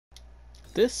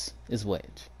This is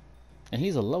Wedge, and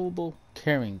he's a lovable,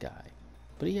 caring guy,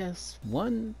 but he has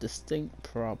one distinct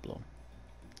problem.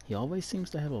 He always seems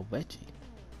to have a wedgie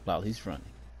while he's running.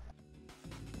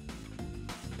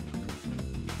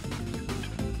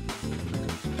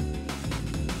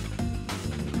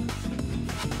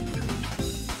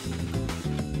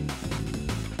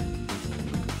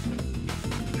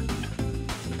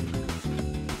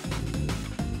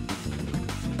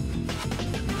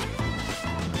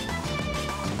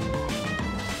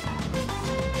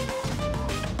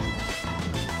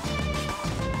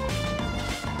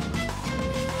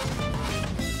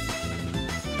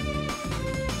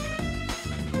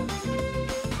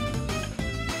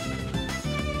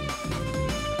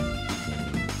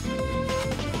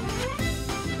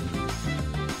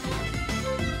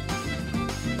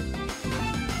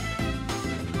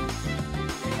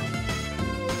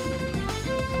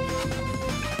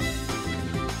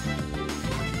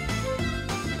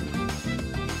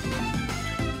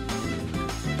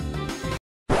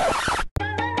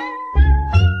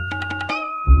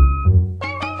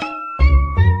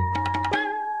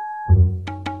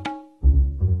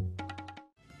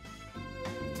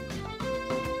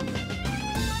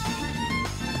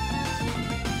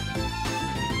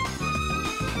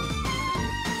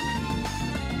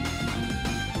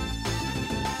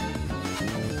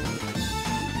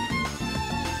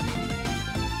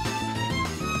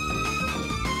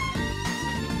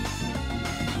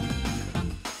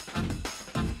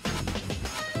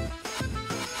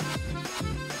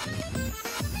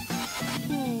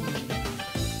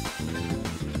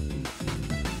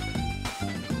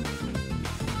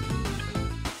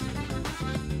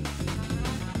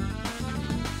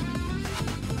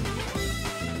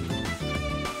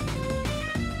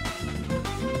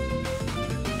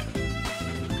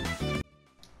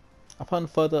 Upon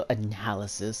further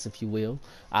analysis, if you will,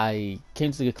 I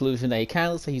came to the conclusion that he kind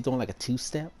of looks like he's doing like a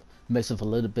two-step, mixed with a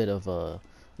little bit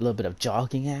of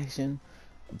jogging action.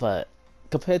 But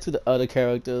compared to the other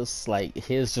characters, like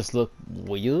his just look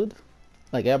weird.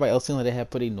 Like everybody else seems like they have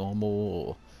pretty normal,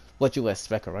 or what you would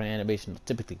expect a run animation to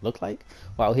typically look like.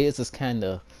 While his is kind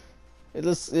of,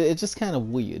 it's just kind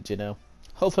of weird, you know.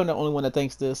 Hopefully I'm the only one that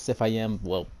thinks this. If I am,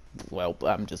 well,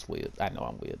 I'm just weird. I know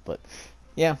I'm weird, but.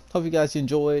 Yeah, hope you guys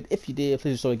enjoyed. If you did,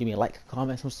 please give me a like,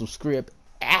 comment, some subscribe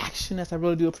action, as I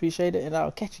really do appreciate it. And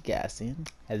I'll catch you guys in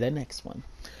the next one.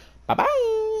 Bye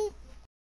bye.